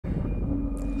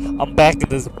I'm back in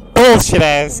this bullshit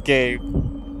ass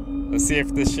game. Let's see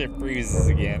if this shit freezes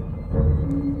again.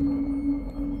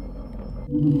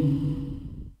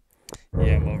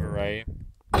 Yeah, I'm overwriting.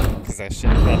 Because that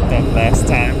shit fucked up last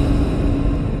time.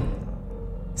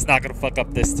 It's not gonna fuck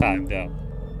up this time, though.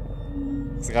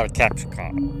 Cause I got a capture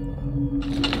card.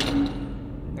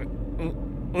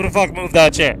 Who the fuck moved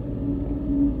that chair?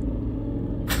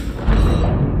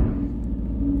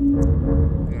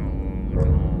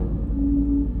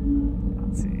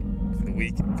 Let's see. For the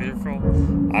weak and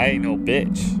fearful, I ain't no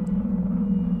bitch.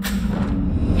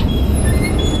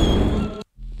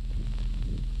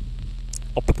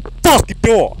 Open the fucking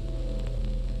door!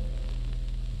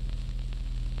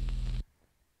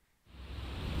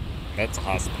 Mental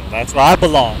hospital, that's where I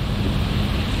belong.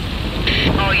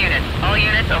 All units,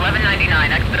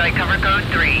 1199, expedite cover code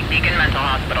 3, Beacon Mental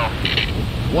Hospital.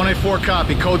 184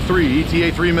 copy, code 3,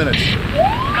 ETA 3 minutes.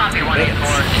 Copy 184.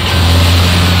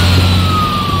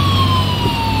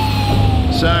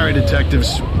 Sorry,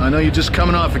 detectives. I know you're just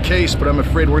coming off a case, but I'm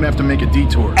afraid we're gonna have to make a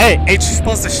detour. Hey, ain't you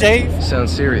supposed to shave?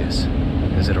 Sounds serious.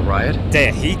 Is it a riot?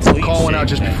 Damn, he clean. Call went out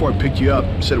just before I picked you up.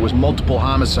 Said it was multiple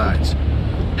homicides.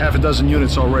 Half a dozen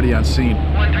units already on scene.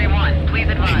 131, please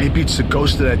advise. Maybe it's the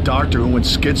ghost of that doctor who went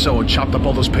schizo and chopped up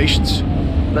all those patients.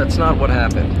 That's not what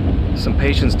happened. Some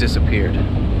patients disappeared.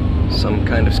 Some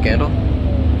kind of scandal?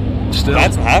 Still,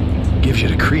 that's what happened. Gives you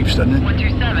the creeps, doesn't it?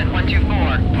 127,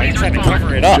 124. Why are you trying to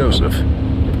cover it up? Joseph,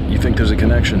 you think there's a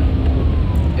connection?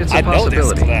 It's a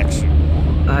possibility. Connection.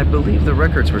 I believe the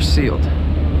records were sealed.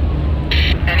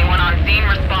 Anyone on scene,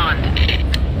 respond.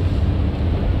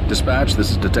 Dispatch,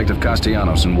 this is Detective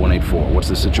Castellanos in 184. What's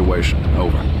the situation?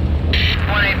 Over.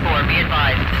 184, be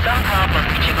advised. Some problem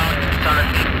reaching out on the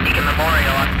Beacon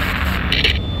Memorial.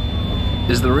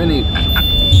 Is there any...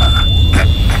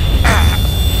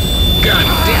 God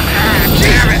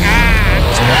damn it!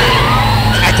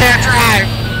 I can't drive!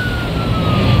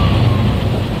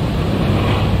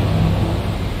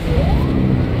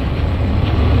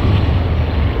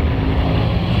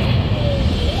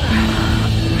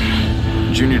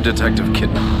 Junior Detective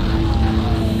Kidman.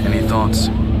 Any thoughts?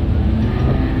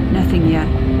 Nothing yet.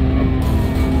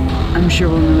 I'm sure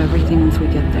we'll know everything once we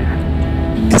get there.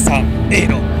 Cause I'm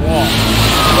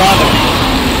 801.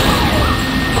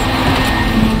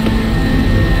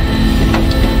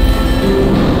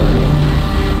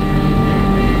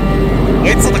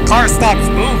 Wait till the car stops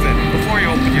moving before you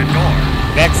open your door.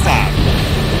 Next time.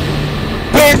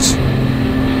 Bitch!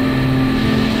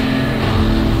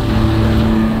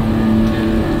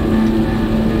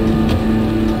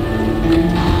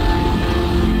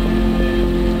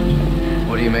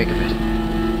 What do you make of it?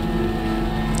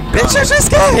 Bitch, I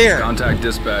just got here! Contact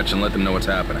dispatch and let them know what's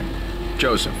happening.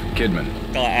 Joseph, Kidman,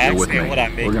 Don't ask you're with me what I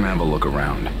make. We're gonna have a look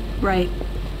around. Right.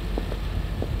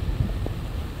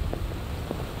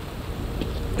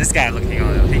 This guy looking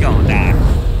on, he gonna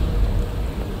die.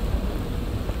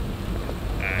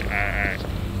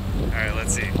 Alright,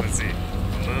 let's see.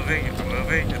 I'm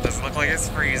moving. It doesn't look like it's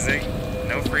freezing.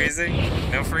 No freezing.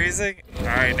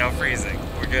 Alright, no freezing.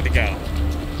 We're good to go.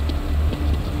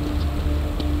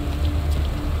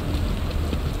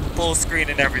 Full screen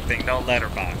and everything, no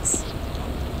letterbox.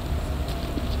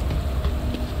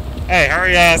 Hey,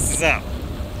 hurry your asses up.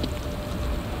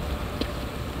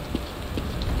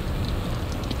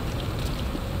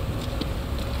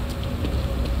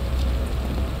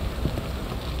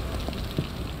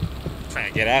 Trying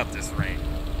to get out this rain.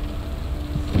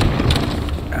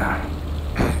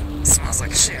 Smells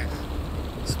like shit.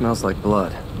 Smells like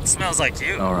blood. Smells like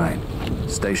you. All right,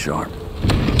 stay sharp.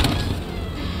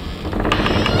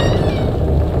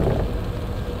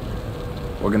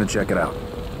 We're gonna check it out.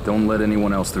 Don't let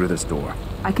anyone else through this door.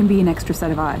 I can be an extra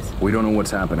set of eyes. We don't know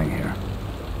what's happening here.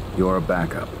 You're a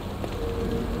backup.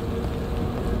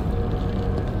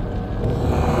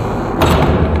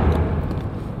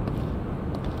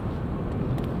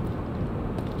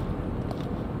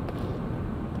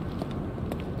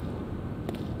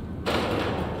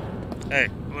 Hey,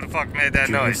 who the fuck made that Did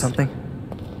you hear noise? something?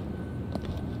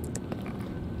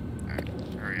 Alright,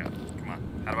 hurry up. Come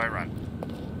on. How do I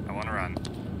run? I wanna run.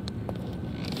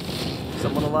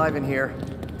 Someone alive in here.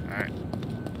 Alright.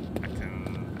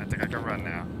 I think I can run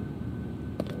now.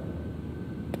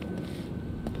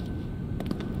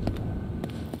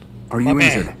 Are you My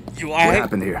man, injured? you What alright?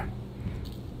 happened here?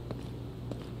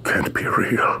 Can't be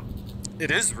real.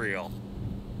 It is real.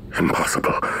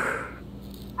 Impossible.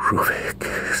 Ruvik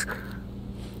is...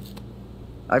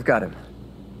 I've got him.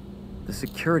 The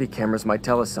security cameras might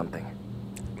tell us something.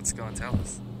 What's it gonna tell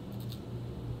us?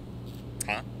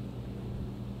 Huh?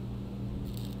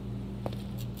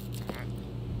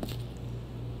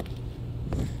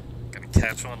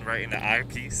 catch one right in the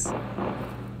eyepiece.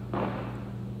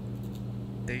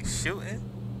 They shooting?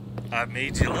 I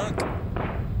made you look.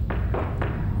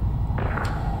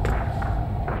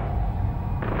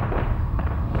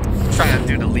 I'm trying to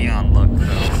do the Leon look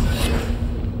though.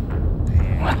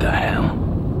 What the hell?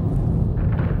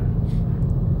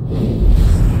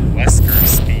 Wesker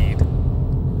speed.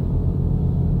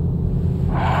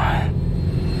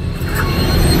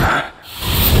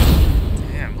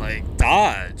 Damn, like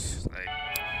dodge. Like.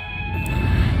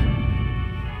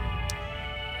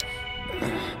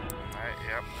 Alright,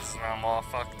 yep, this is where I'm all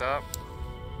fucked up.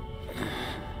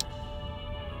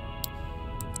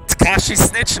 Takashi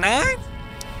Snitch 9?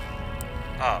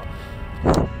 Oh.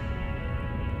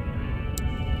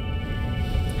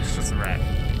 It's just a rat.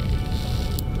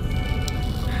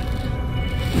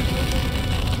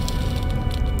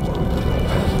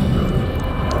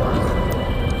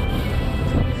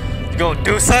 You gonna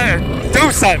do something?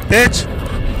 Do something, bitch!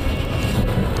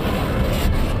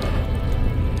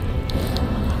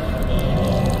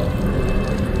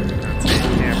 That's the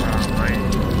camera right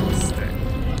stick.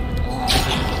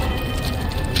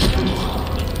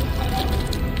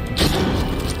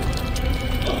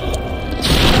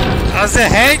 How's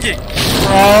it hanging,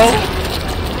 bro?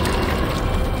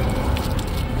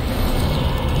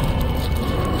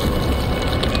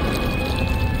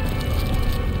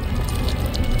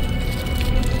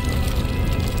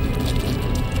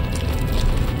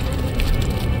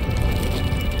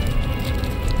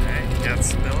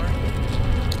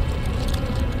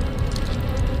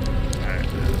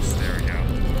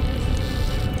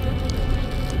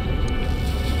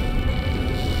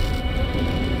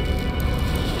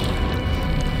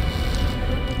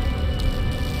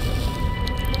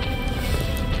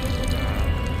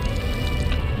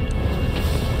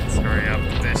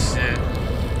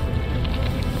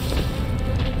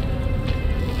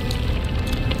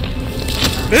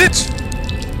 Bitch!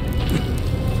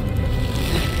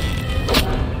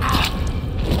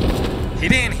 He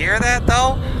didn't hear that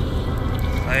though?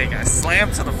 Like, I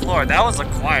slammed to the floor. That was a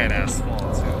quiet ass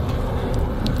fall too.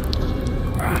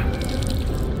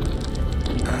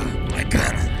 My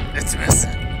gun, it's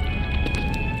missing.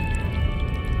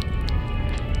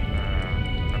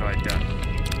 What do I do?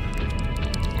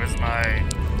 Where's my...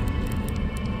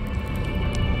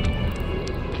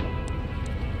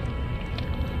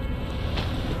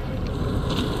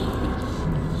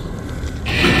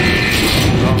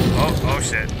 Oh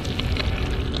shit.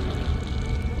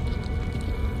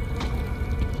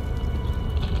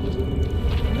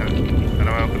 How do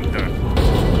I open the door?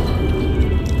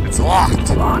 It's locked!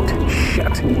 Locked.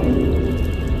 Shit.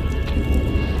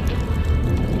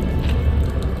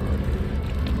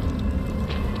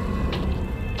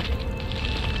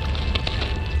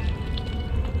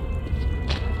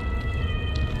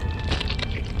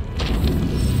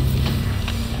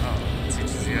 Oh, it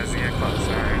teaches you as you get close,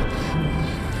 alright.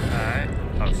 Alright.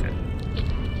 Oh shit.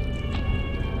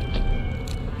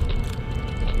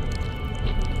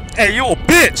 Hey, you a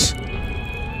bitch!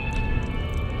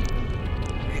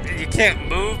 You can't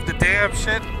move the damn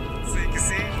shit so you can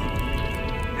see?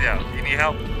 Yeah, you need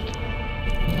help?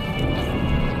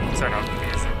 Turn off the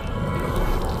music.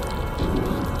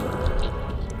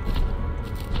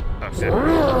 Oh shit.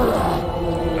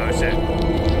 Oh shit.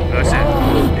 Oh shit.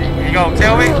 You gonna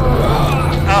kill me?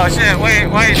 Oh shit,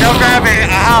 wait, don't grab me.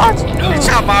 Ouch! You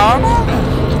chopped my arm off?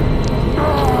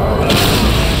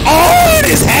 Oh, in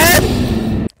his head?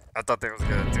 I thought they was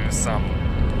gonna do some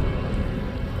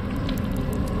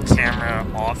camera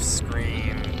off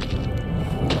screen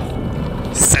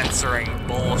censoring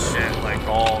bullshit like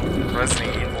all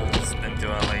Resident Evil's been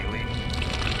doing lately.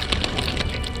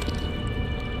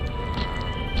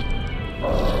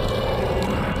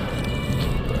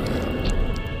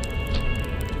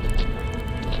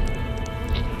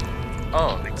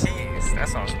 Oh, the keys.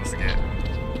 That's what I'm supposed to get.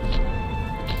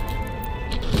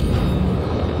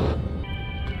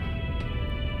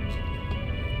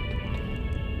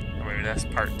 Or maybe that's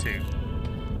part 2.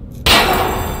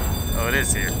 Oh, it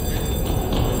is here.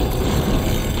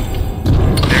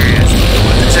 There he is.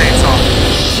 With the chainsaw.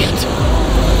 Shit.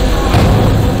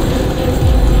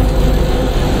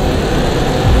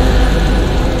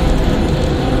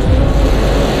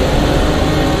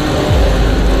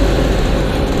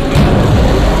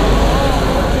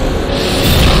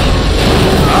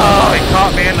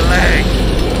 Caught me in the leg.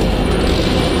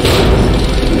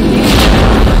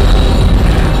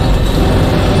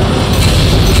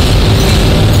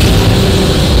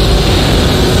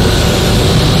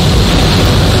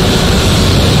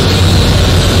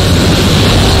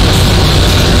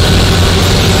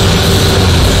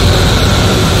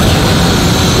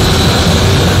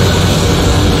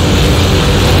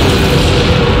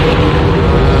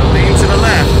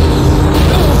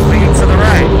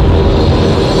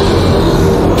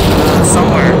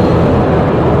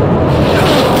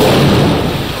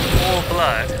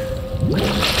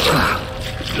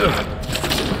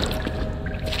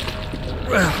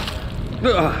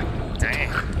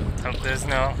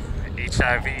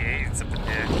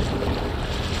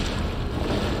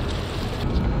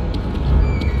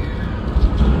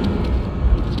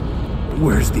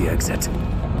 Where's the exit?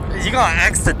 You gonna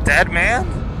ask the dead man?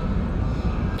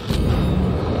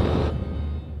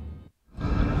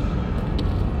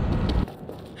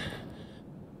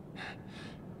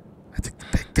 I think the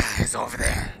big guy is over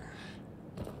there.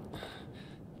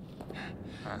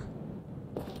 Huh.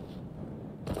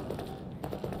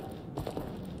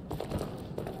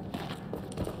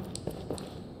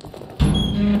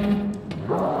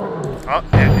 Oh,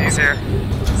 yeah, he's here.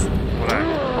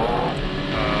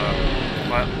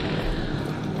 What?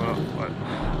 What?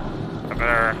 I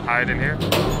better hide in here.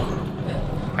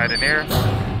 Hide in here.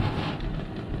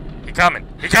 He coming.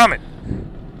 He coming.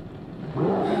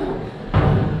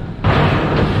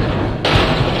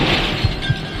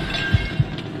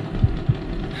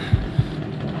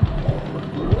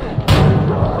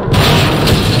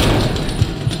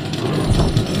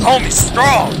 Homie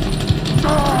strong.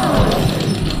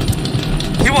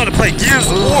 He want to play Gears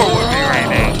of War with me right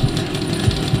now.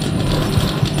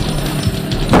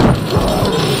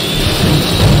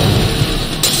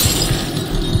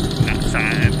 So I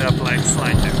end up like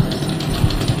sliding.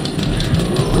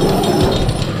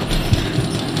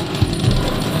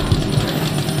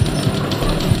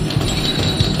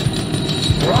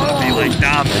 I want to be like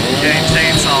Dom getting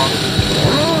chainsaw.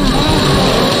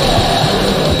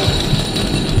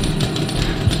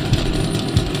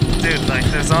 Dude, like,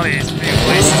 there's only these few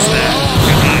places that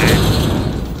you hide.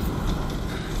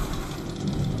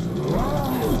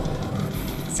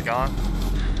 Is he gone?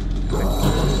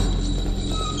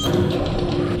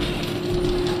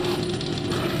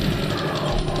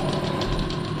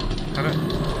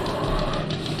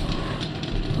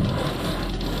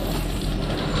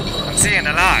 I'm seeing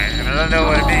an eye, and I don't know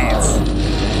what it means.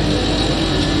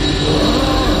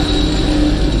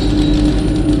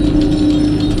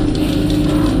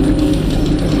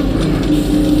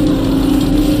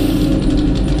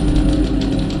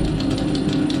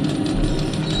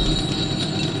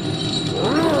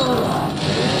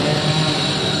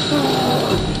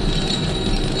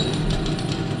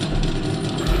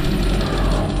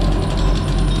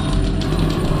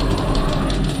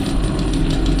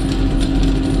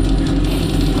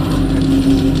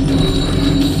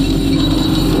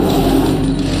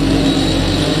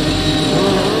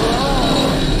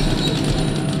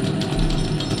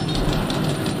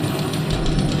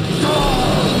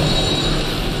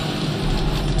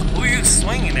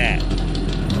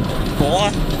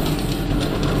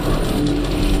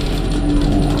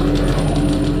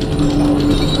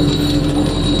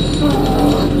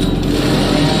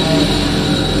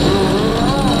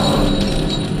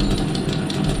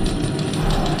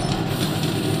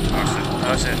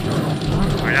 Oh shit.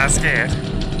 We're not scared.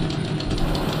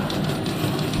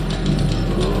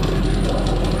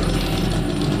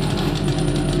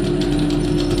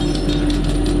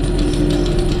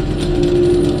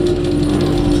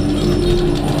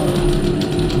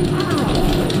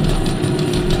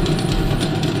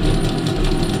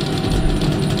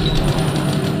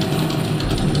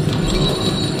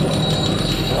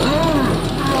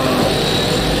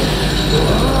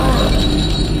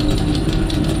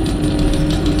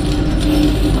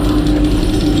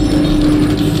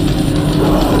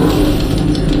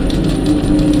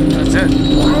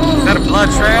 Is that a blood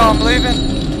trail I'm leaving?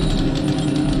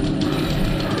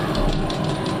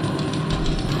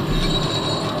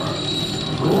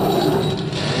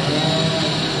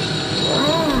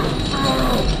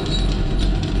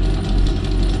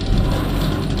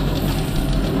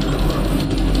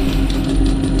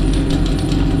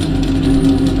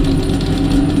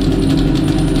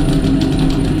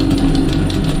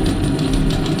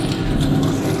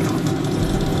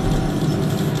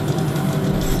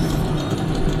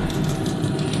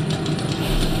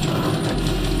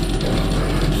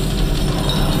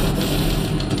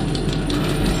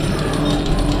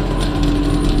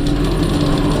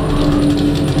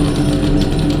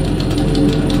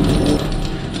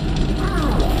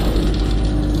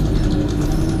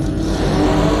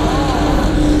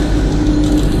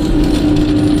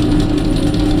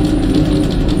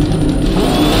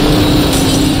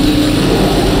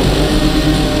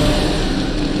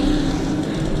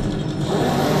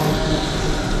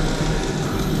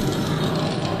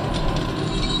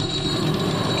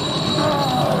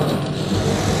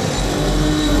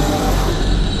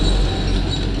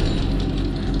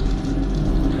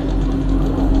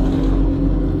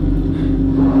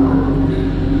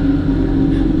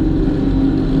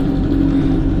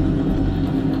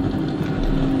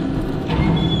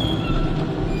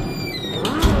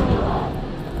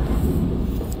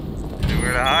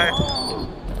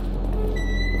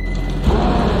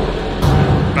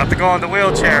 About to go in the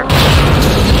wheelchair.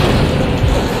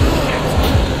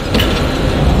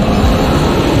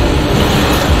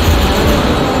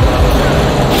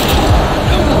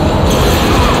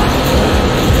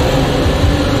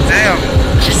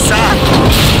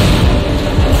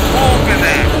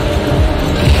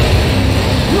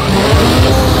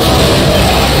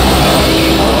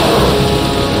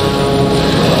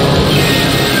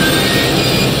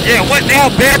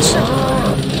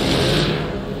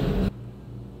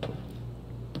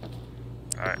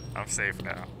 Alright, I'm safe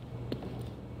now.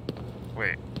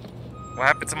 Wait. What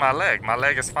happened to my leg? My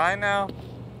leg is fine now?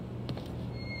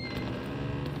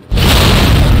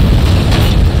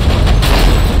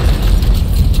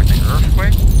 Like an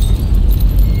earthquake?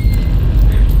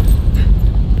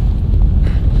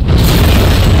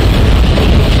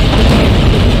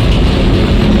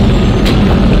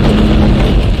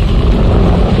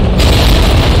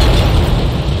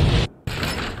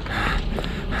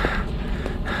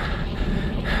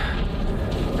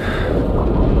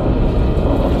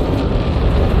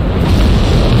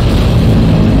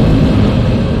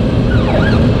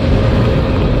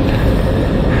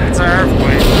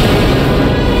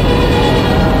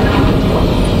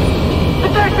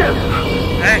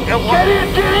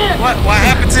 What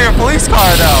happened to your police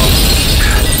car, though?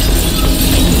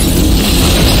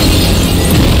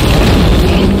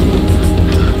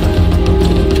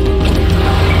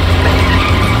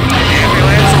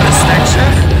 Ambulance for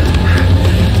extinction?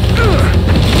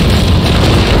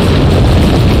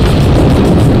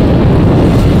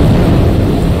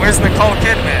 Where's Nicole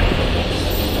Kidman?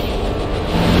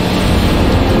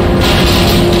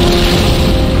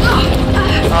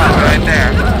 Oh, right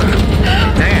there.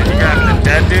 Damn, you got the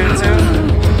dead dude too?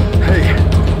 Hey,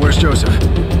 where's Joseph?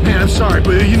 Man, I'm sorry,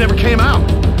 but you never came out.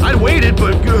 I waited,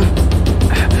 but...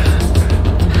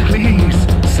 Please,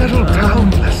 settle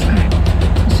down, Leslie.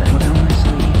 Settle down,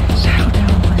 Leslie. Settle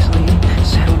down, Leslie.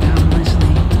 Settle down,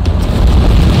 Leslie.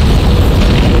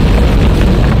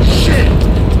 Shit!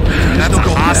 That's a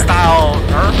hostile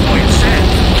earthquake shit.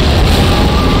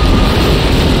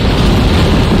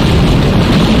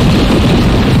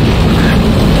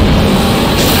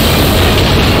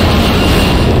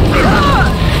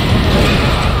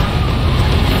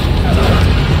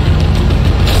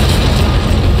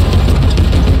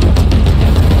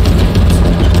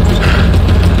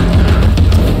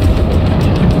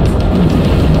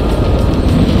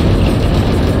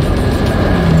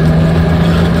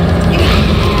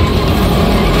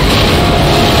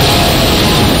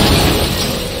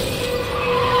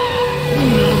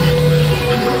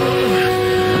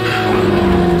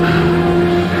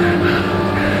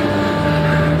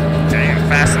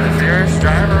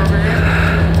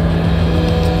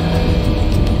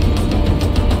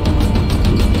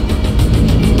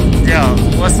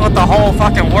 What's with the whole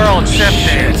fucking world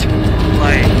shifting?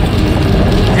 Like,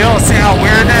 you don't see how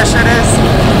weird that shit is?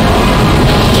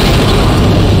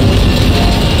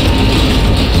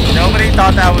 Nobody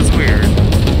thought that was weird.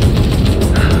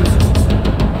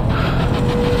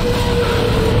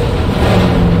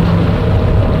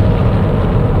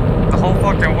 The whole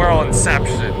fucking world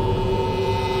inception.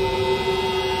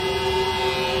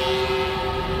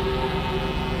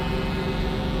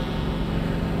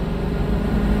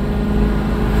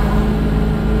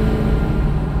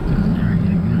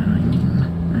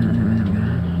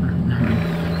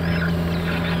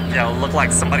 Looked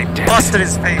like somebody busted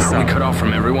his face Are up. we cut off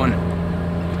from everyone?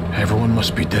 Everyone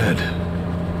must be dead.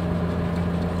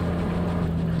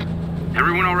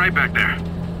 Everyone all right back there?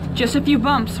 Just a few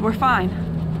bumps. We're fine.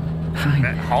 Fine.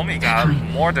 That homie got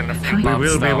more than a few bumps. We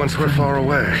will be though. once we're far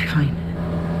away. Fine.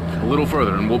 A little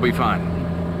further and we'll be fine.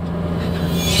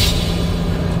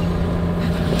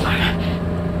 Fine.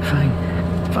 Fine.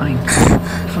 Fine.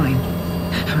 Fine.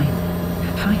 Fine.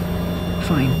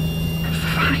 Fine.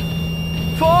 Fine.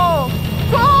 Fall!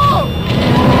 Fall!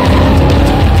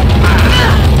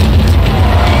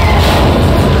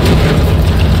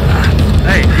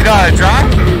 Hey, you know how to drive?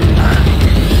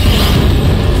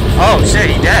 Oh shit,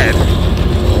 he dead.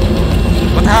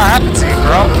 What the hell happened to you,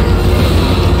 bro?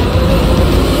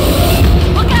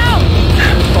 Look out!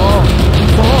 Fall!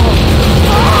 Fall!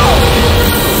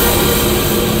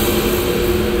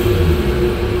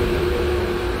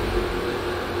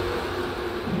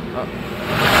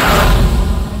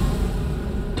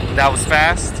 That was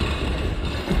fast.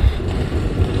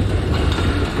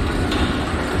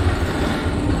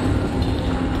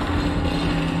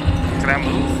 Can I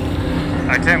move?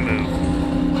 I can't move.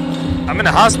 I'm in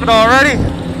the hospital already?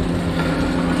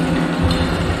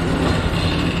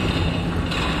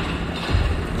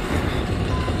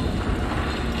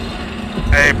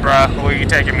 Hey, bruh, where are you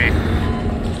taking me?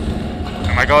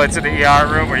 Am I going to the ER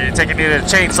room or are you taking me to the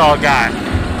chainsaw guy?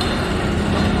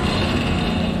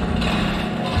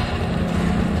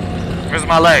 Where's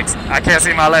my legs? I can't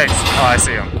see my legs. Oh, I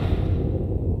see them.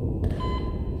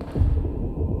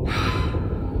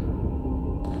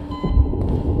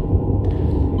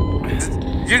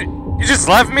 You just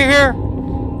left me here?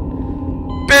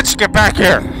 Bitch, get back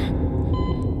here.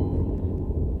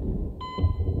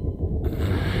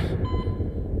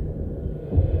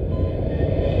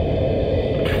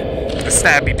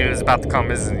 stabby dude is about to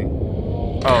come, isn't he?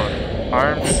 Oh,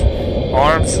 arms?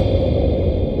 Arms?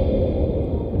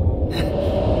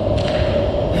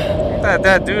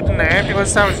 That dude in the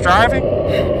ambulance that was driving?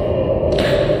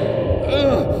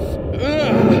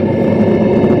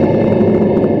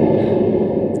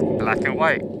 Black and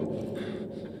white.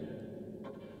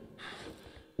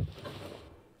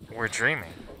 We're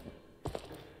dreaming.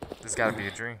 This gotta be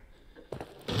a dream.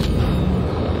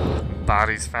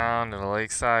 Bodies found in the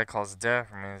lakeside, cause of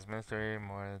death, remains mystery.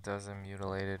 More than a dozen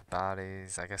mutilated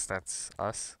bodies. I guess that's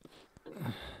us.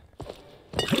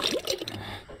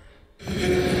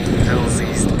 Pills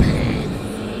ease the pain.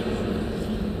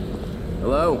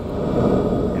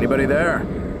 Hello? Anybody there?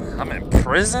 I'm in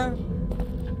prison?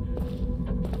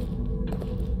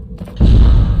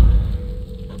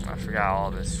 I forgot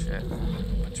all this shit.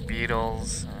 Bunch of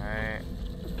beetles, alright.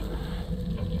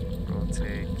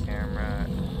 Rotate camera.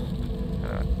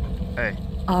 Hey.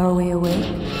 Are we awake?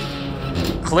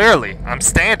 Clearly, I'm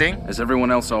standing. Is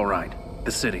everyone else all right?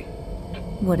 The city.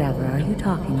 Whatever are you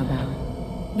talking about?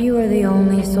 You are the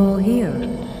only soul here.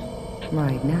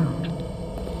 Right now.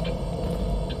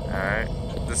 Alright.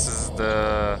 This is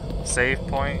the save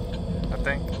point, I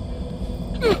think.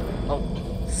 Oh,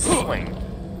 swing.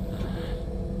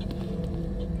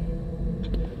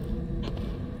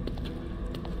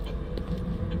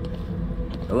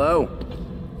 Hello?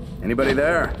 Anybody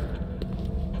there?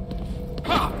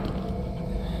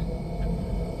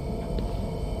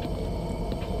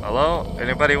 Hello?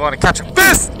 Anybody want to catch a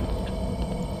fist?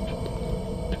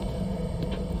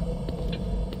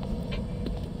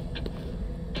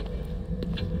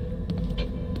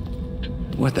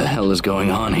 What the hell is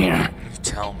going on here? You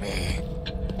tell me.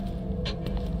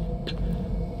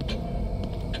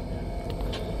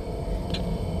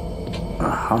 A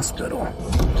hospital.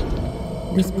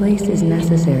 This place is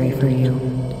necessary for you.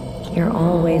 You're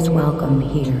always welcome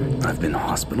here. I've been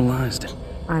hospitalized.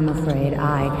 I'm afraid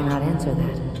I cannot answer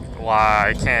that.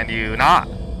 Why can you not?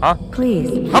 Huh? Please,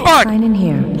 Come on! sign in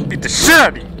here. Beat the shit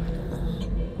out of you!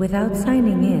 Without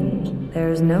signing in, there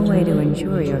is no way to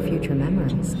ensure your future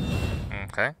memories.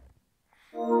 Okay.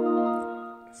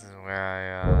 This is where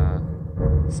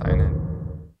I, sign in.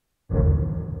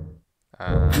 I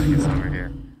guess over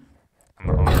here. I'm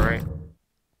gonna overwrite.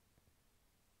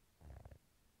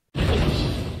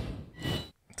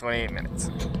 28 minutes.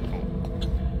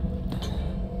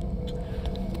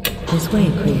 This way,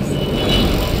 please.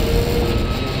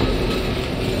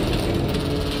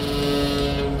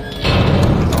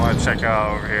 I want to check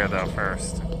out over here though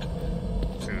first.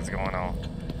 See what's going on.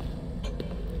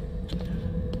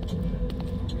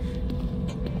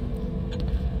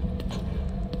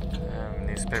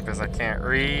 Newspapers I can't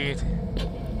read.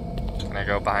 Can I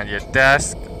go behind your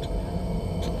desk?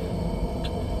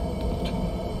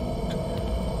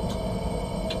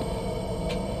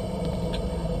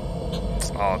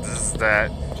 Oh, this is that.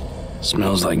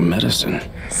 Smells like medicine.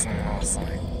 It smells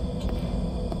like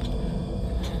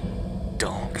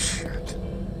dog shit.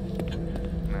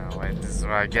 No, wait, this is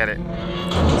where I get it.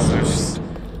 So it just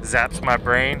zaps my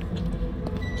brain.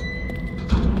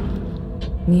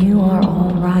 You are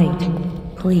all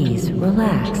right. Please,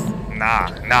 relax.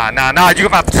 Nah, you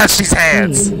about to touch these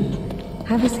hands. Please,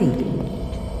 have a seat.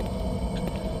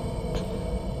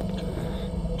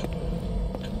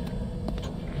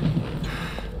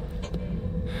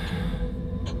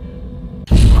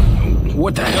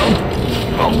 What the hell?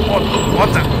 Oh, what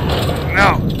the?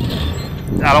 No.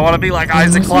 I don't want to be like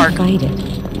Isaac Clarke. Fight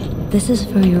it. This is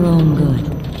for your own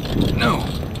good. No.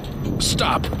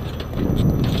 Stop.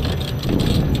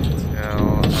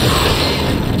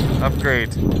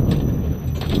 Upgrade.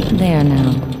 There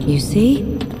now. You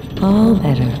see? All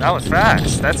better. That was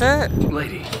fast. That's it.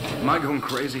 Lady, am I going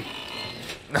crazy?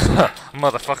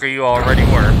 Motherfucker, you already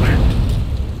were.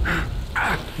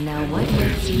 Now what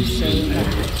makes you say that?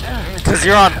 Because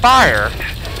you're on fire.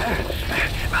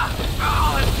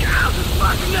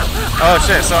 Oh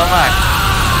shit, so am I.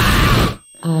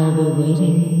 I'll be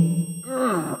waiting.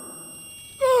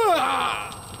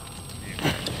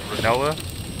 Noah?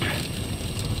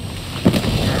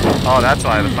 Oh, that's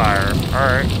why the fire.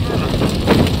 Alright.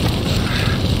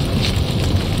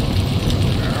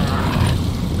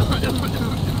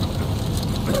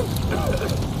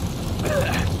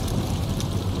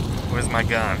 Where's my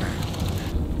gun?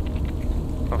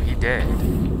 Oh, he dead.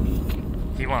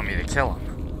 He want me to kill him.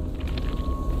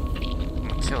 I'm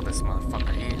gonna kill this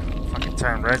motherfucker. He fucking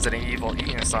turned Resident Evil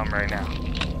eating something right now.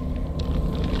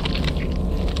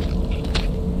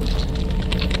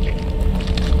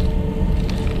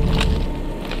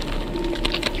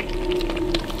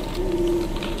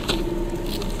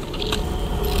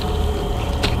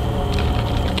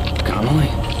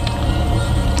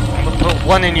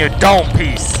 one in your dome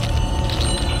piece.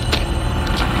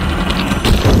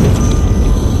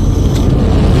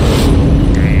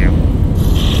 Damn.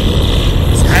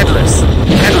 It's headless.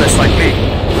 Headless like me.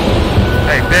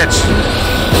 Hey, bitch.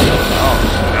 Oh,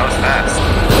 that was fast.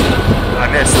 I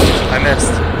missed. I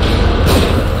missed.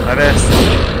 I missed.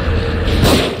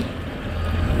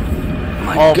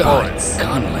 My All God, bullets.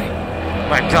 Connolly.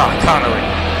 My God, Connolly.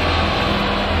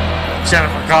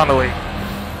 Jennifer Connolly.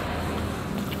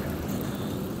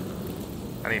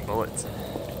 I need bullets.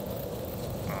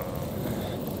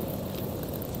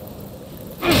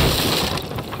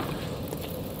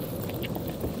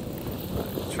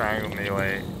 Triangle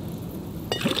melee.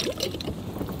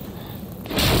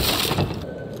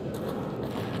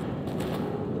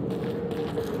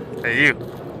 Hey,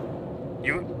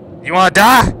 you wanna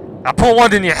die? I put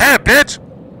one in your head, bitch!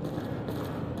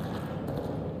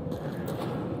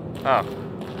 Oh.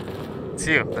 It's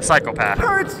you, the psychopath.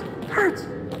 Hurts! Hurts!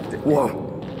 Whoa.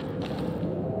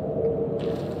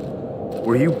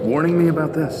 Were you warning me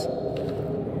about this?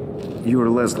 You are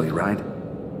Leslie, right?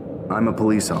 I'm a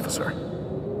police officer.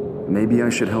 Maybe I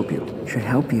should help you. Should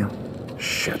help you.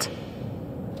 Shit.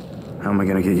 How am I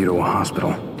gonna get you to a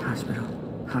hospital? Hospital.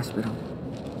 Hospital.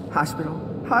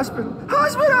 Hospital. Hospital.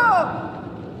 Hospital!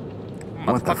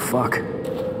 What the fuck?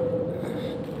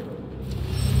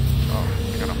 Oh,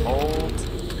 gotta hold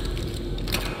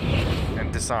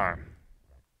and disarm.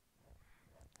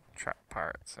 Trap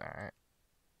parts, alright.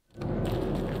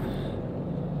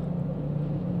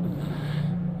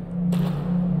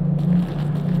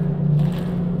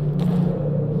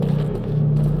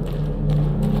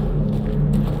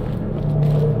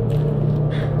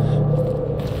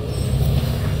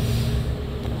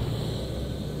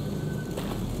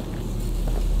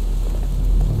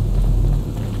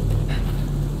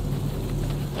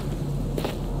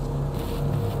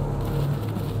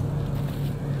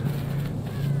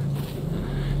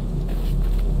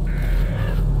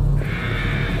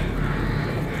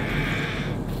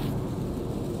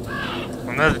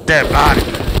 Another dead body.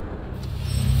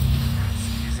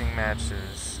 Using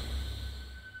matches.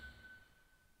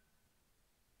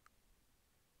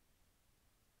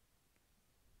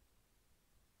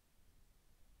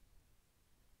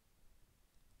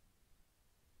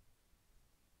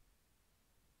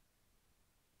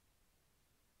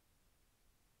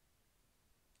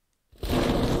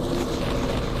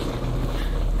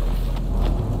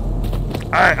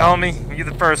 Alright, homie, you're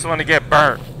the first one to get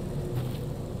burnt.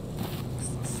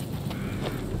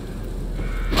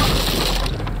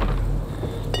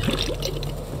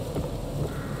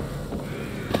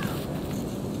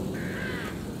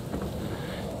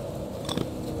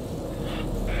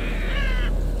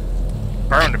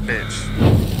 Burn the bitch.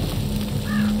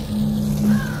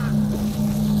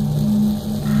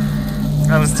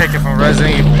 That was taken from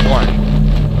Resident Evil 1.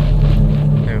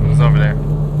 Hey, who's over there?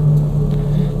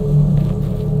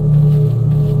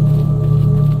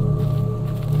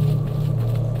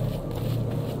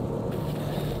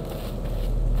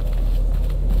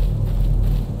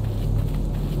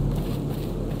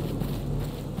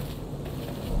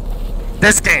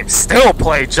 This game still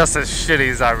played just as shitty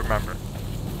as I remember.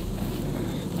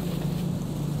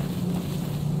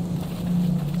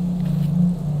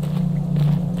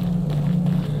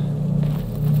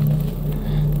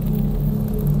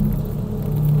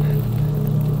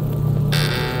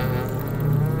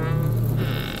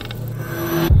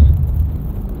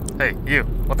 Hey, you.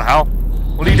 What the hell?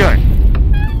 What are you doing?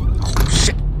 Oh,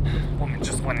 shit. Woman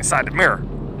just went inside the mirror.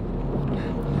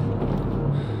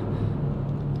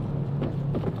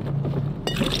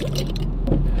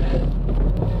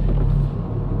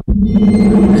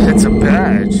 It's a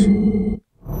badge.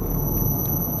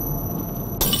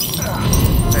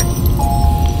 Hey.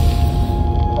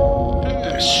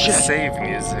 Shit. Save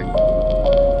music.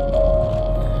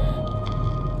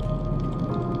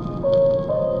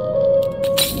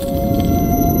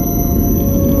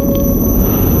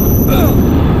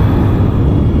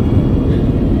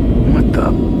 What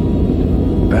the?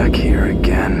 Back here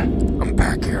again. I'm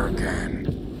back here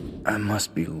again. I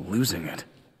must be losing it.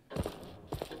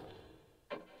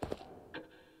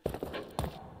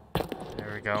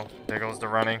 There we go. There goes the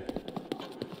running.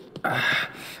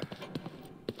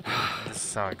 This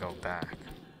is how I go back.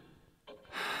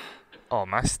 Oh,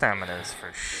 my stamina is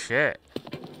for shit.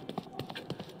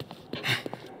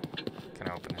 Can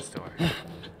I open this door?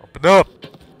 Open up!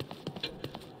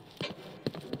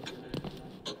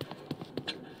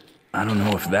 I don't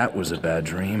know if that was a bad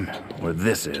dream, or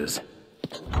this is.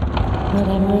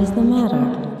 Whatever is the matter?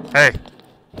 Hey!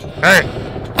 Hey!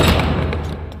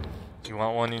 Do you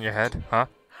want one in your head, huh?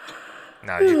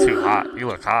 No, you're too hot. You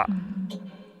look hot.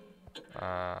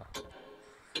 I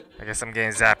guess I'm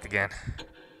getting zapped again.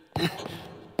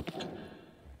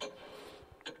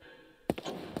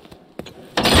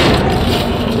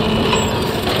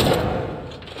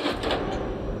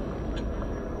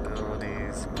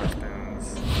 Abilities,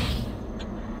 weapons.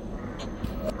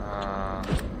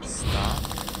 Stop.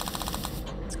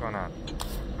 What's going on?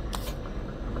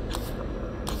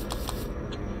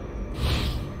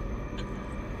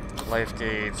 Life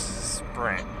gauge,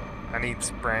 sprint. I need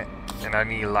sprint and I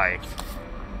need life.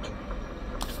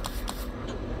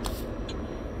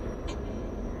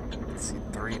 Let's see,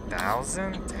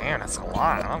 3,000? Damn, that's a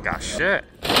lot. I don't got shit.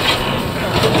 Guess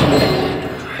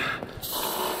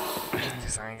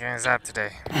I ain't getting zapped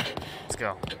today. Let's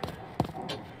go.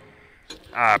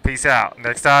 Peace out.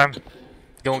 Next time, you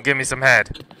gonna give me some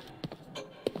head.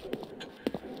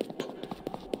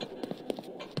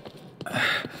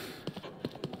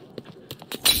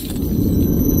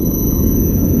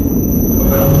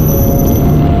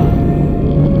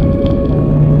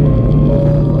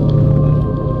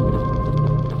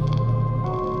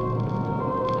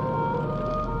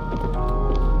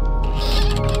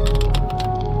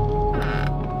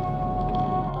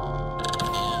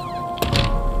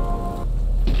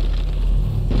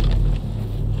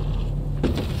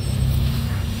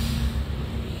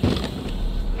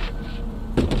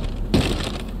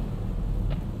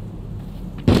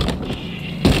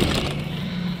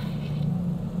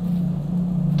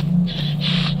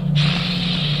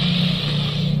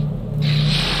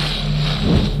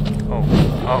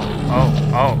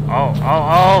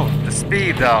 Oh, the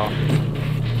speed though.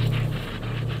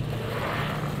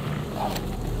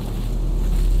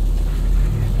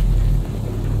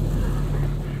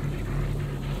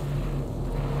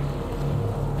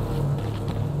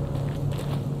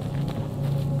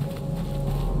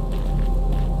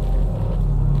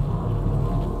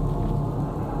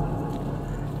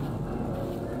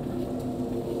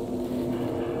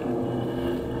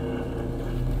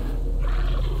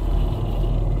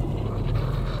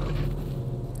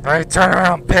 Alright, turn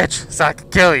around, bitch, so I can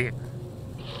kill you.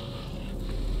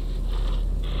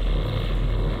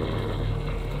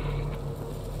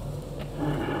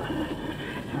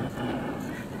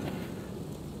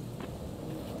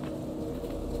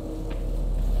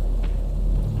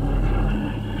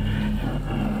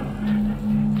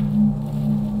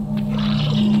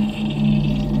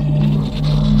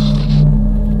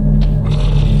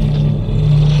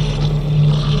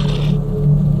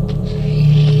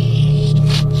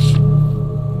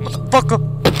 Fucker!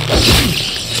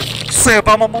 Say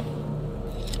about my mom.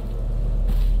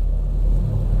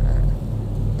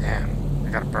 Damn, I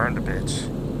gotta burn the bitch.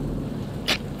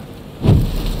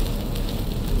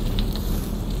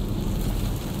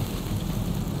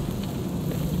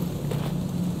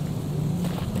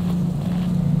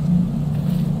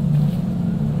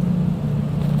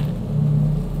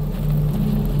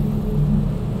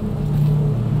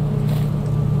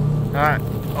 Alright,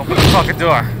 open the fucking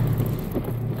door.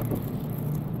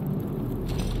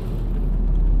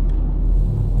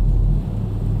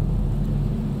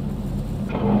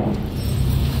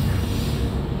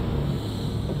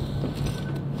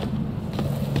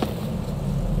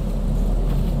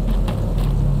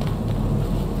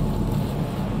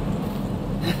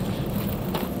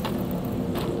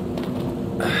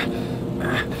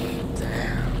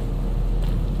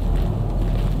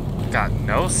 Got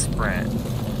no sprint.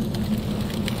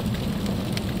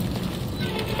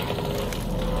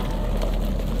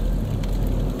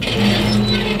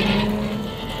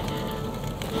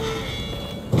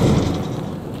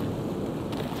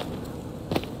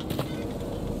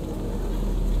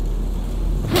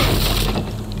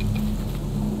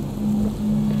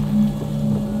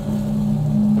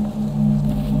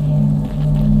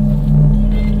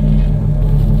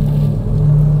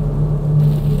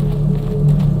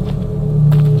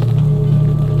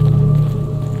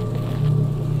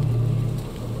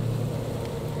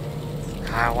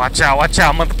 Watch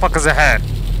out, motherfuckers ahead.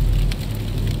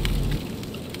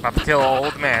 About to kill an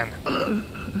old man.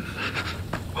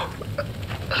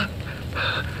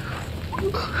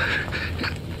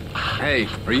 Hey,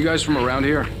 are you guys from around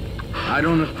here? I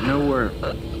don't know where...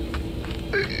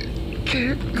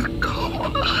 Can't go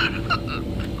on.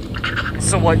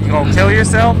 So what, you gonna kill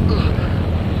yourself?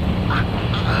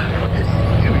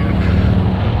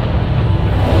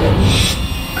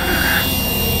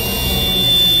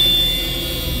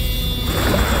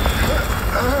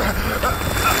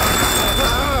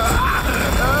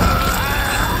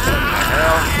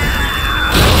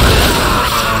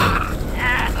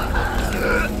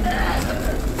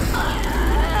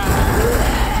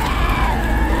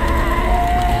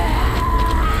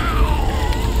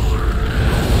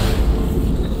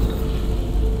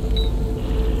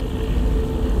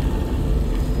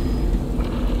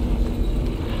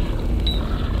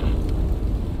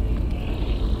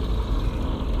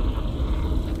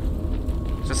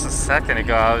 second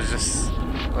ago, I was just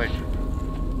like...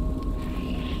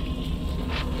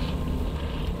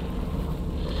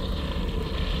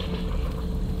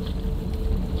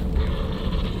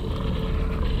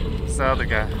 It's the other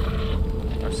guy.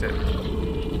 Oh shit.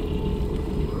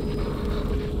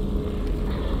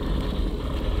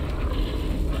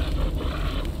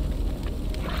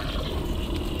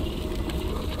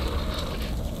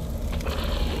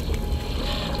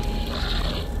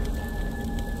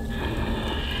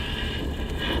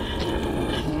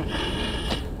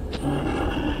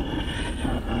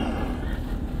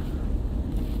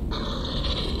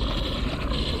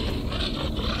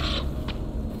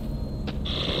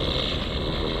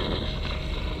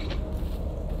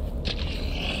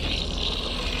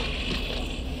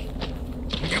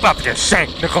 You about to get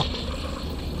shanked, nickel.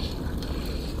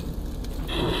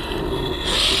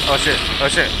 Oh shit, oh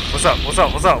shit. What's up, what's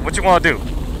up, what's up? What you wanna do?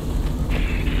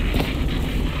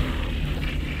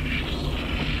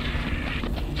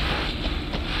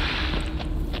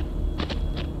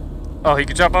 Oh, he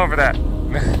could jump over that.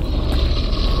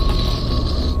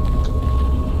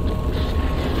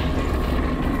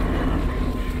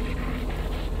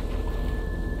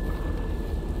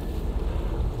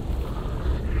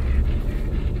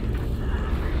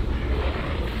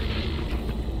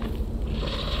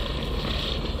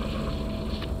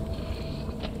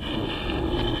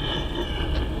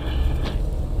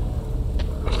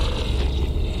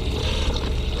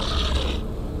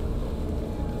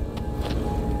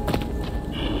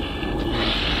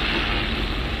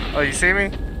 Oh, you see me?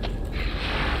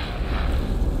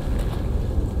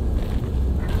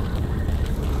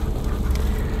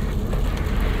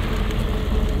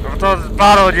 I'm throwing this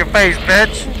bottle in your face,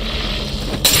 bitch!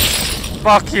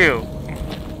 Fuck you!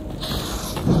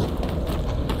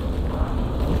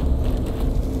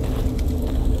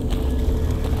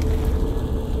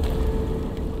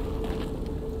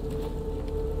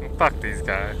 Fuck these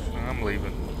guys. I'm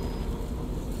leaving.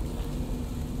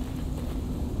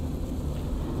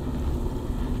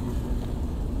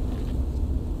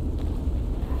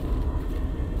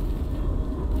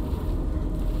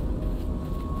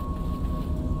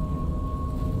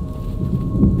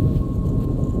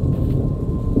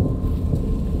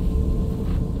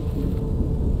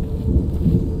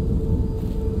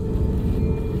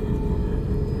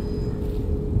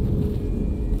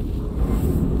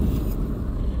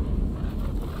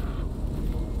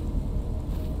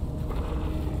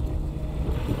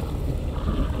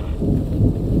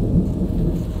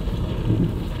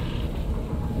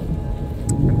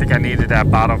 I needed that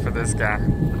bottle for this guy.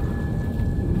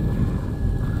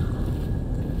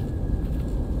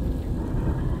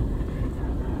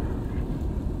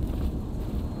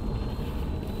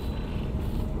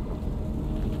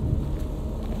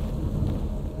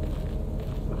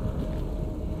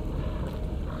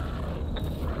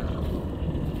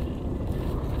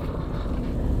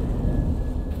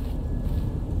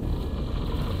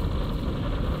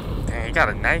 Dang, he got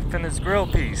a knife in his grill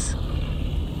piece.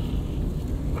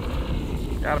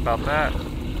 Forgot about that.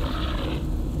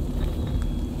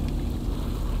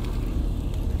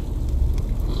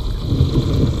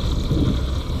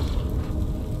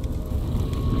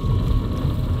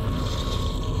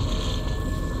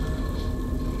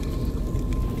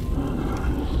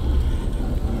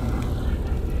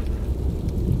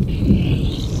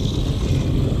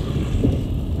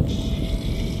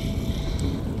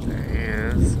 There he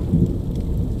is.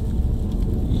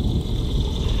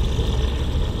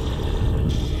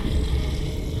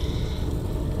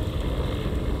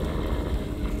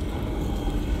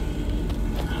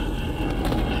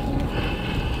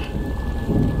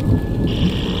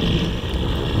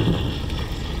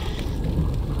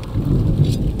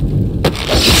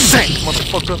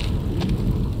 Motherfucker.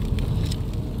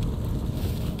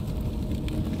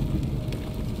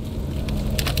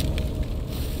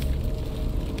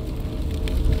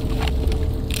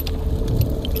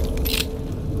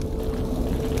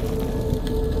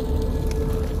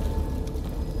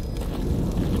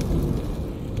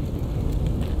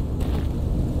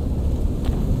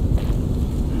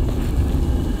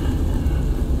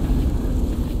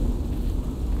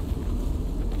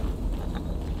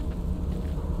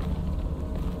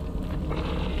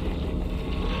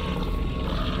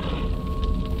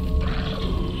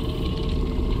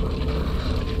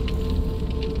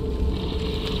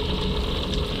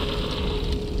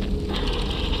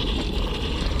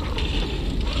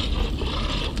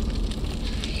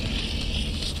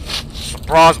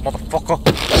 Surprise, motherfucker!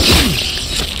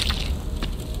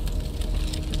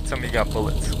 Tell me you got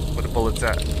bullets. Where the bullets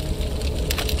at?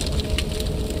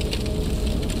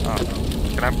 Oh,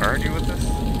 can I burn you with this?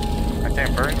 I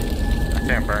can't burn you?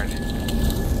 can't burn you.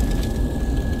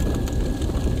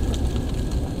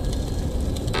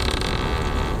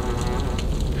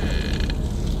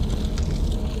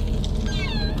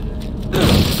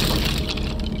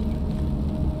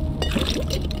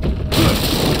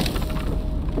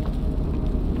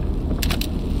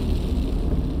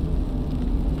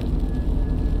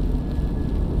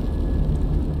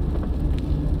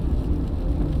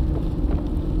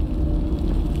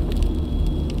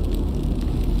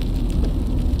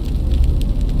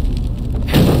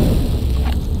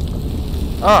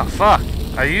 Oh, fuck.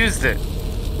 I used it.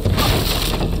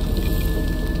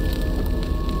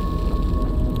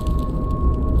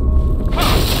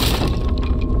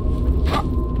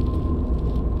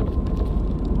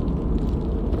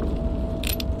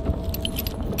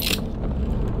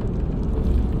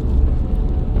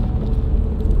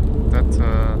 That's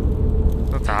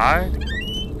a hide?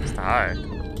 It's a hide.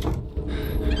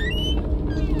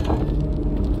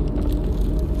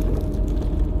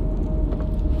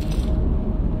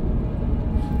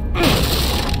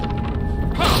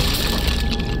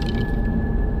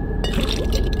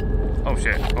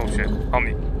 Oh shit,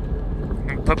 homie.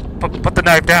 Put the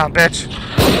knife down, bitch.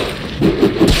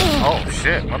 Oh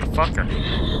shit, motherfucker.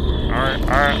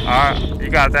 Alright. You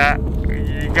got that.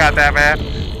 You got that, man.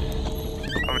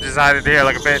 I'm just hiding here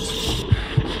like a bitch.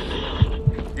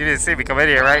 You didn't see me come in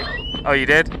here, right? Oh, you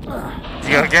did? You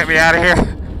gonna get me out of here?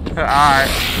 Alright.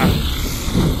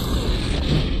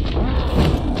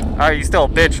 Alright, you still a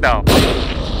bitch though.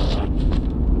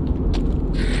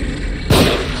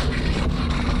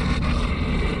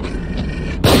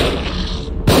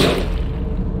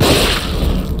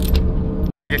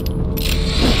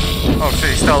 Oh shit,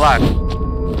 he's still alive.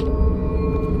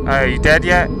 Are you dead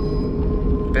yet?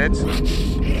 Bitch?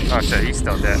 Oh shit, he's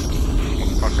still dead.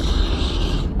 Motherfucker.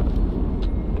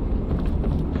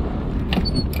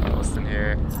 Oh, what's in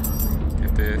here?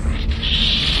 Get this.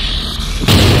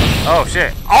 Oh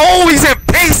shit. Oh, he's in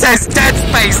pieces! Dead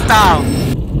Space style!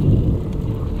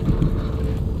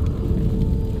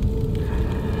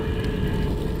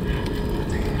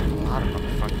 Damn, a lot of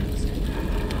motherfuckers.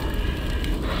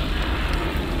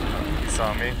 He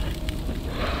saw me.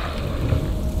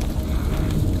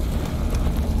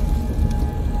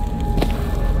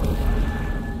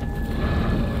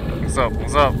 What's up?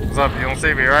 What's up? What's up? You don't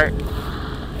see me, right?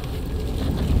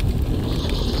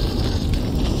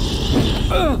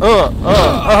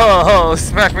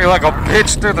 Smacked me like a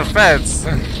bitch through the fence.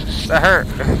 That hurt.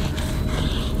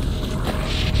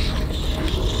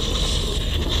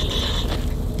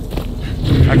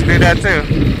 I can do that too.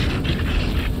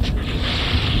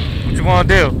 What you wanna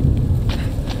do?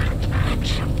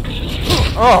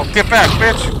 Oh, get back,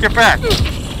 bitch! Get back!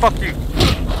 Fuck you,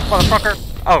 motherfucker!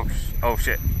 Oh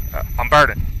shit! I'm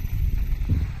burning.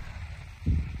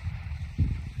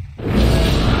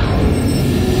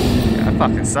 Yeah, I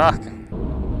fucking suck.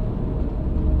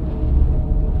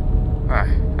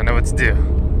 Alright, I know what to do.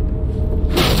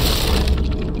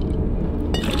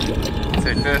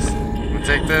 Take this. I'm gonna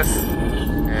take this,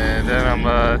 and then I'm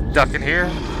ducking here.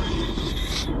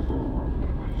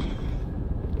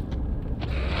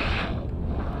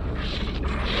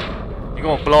 You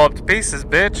gonna blow up to pieces,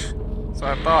 bitch. That's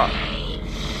what I thought.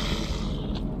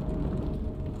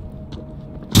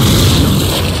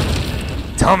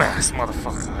 Dumbass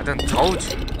motherfucker, I done told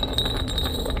you.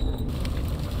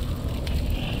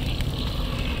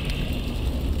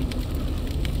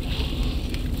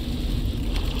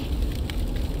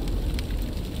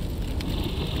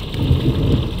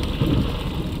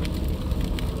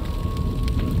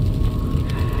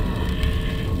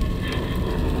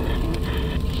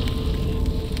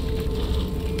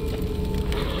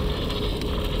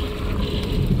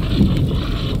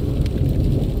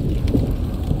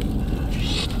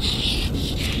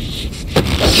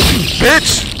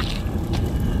 Bitch!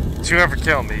 Did you ever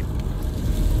kill me?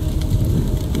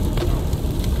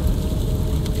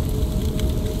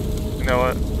 You know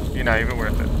what? You're not even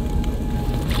worth it.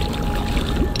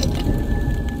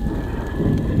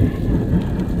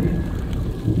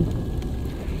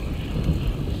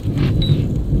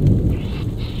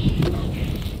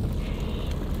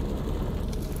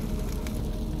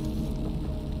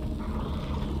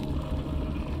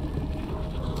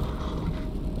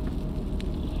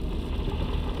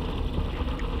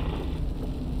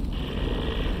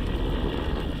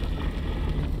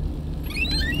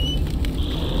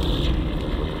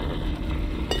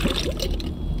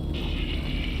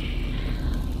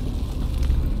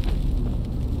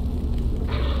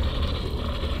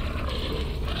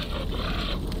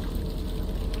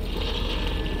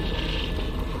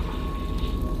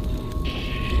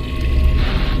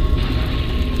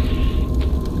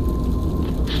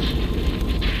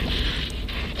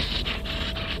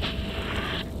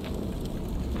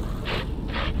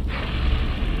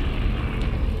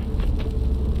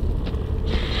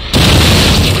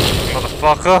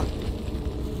 motherfucker.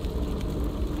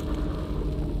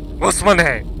 What's my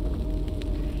name?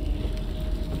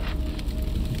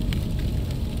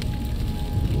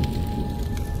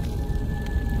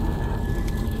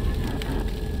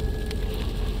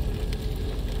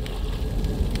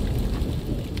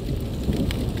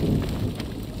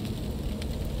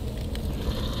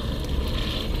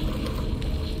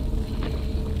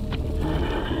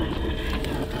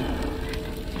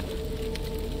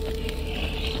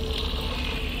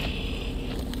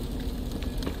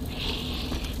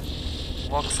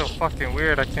 Walk so fucking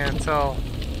weird, I can't tell.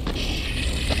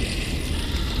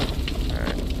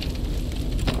 Alright.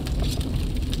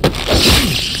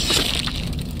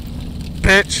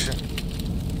 Bitch!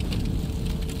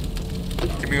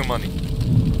 Give me your money.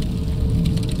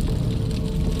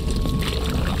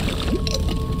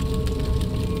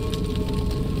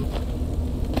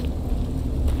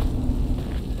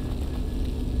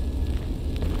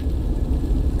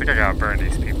 I think I gotta burn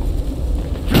these people.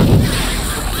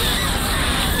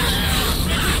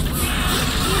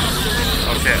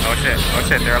 Oh shit, oh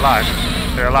shit, they're alive.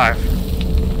 They're alive.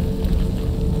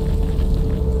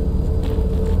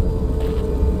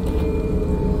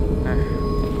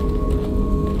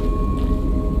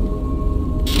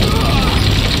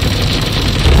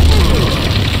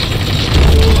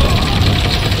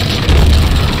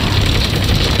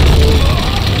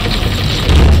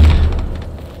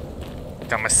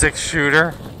 Got my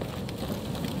 6-shooter.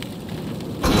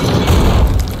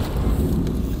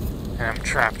 And I'm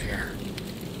trapped here.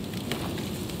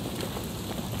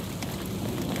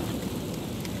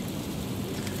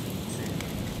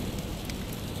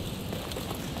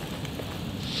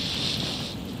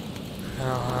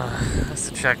 Well, that's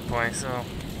the checkpoint, so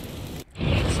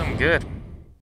I'm good.